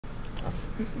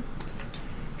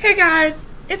Hey guys,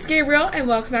 it's Gabriel and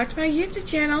welcome back to my YouTube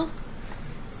channel.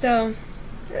 So,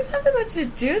 there's nothing much to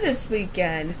do this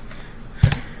weekend.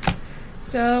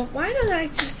 So, why don't I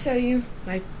just show you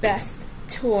my best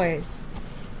toys?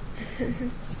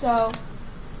 So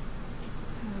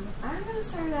I'm going to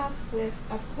start off with,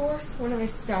 of course, one of my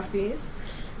stuffies,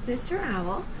 Mr.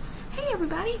 Owl. Hey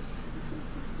everybody!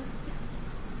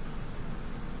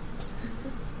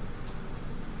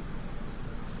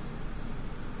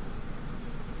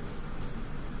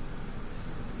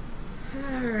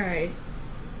 Alright.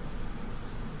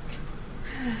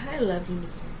 I love you,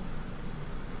 Mr.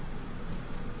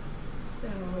 So,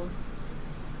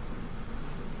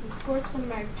 of course, one of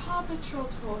my Paw Patrol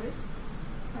toys,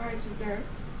 Rides Reserve.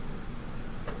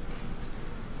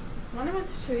 One I want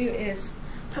to show you is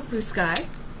Puffoo Sky.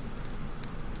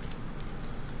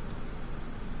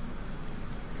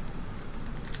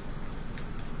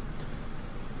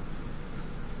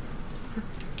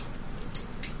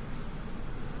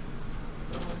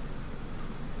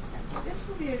 This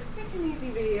will be a quick and easy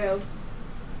video. Of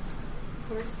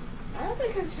course, I don't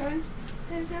think I've shown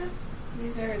this yet.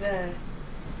 These are the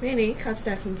mini cup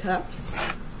stacking cups.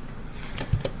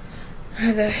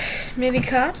 The mini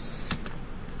cups.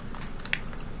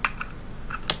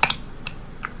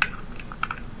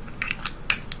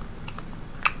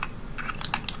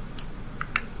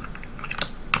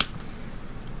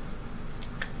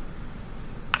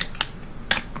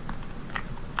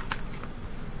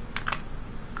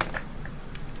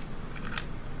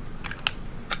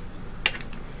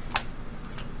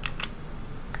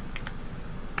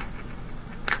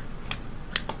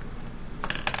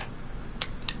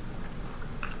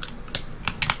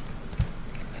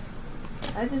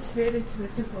 I just made it to a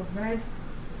simple red,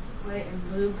 white, and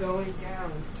blue going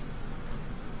down.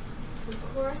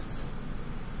 Of course,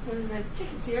 one of the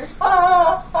chickens here.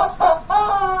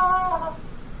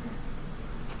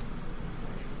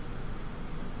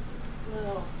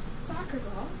 Little soccer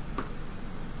ball.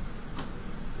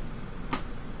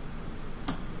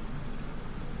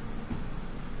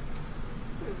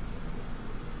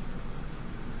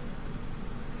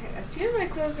 Okay, a few of my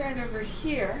clothes right over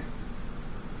here.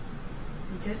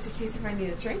 Just in case if I need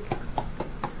a drink. I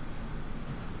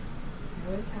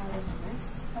always have a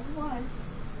nice cup of wine.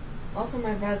 Also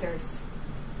my buzzers.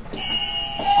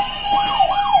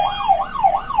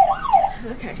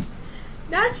 Okay.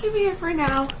 That should be it for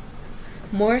now.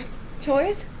 More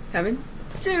toys coming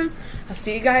soon. I'll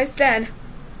see you guys then.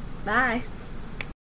 Bye.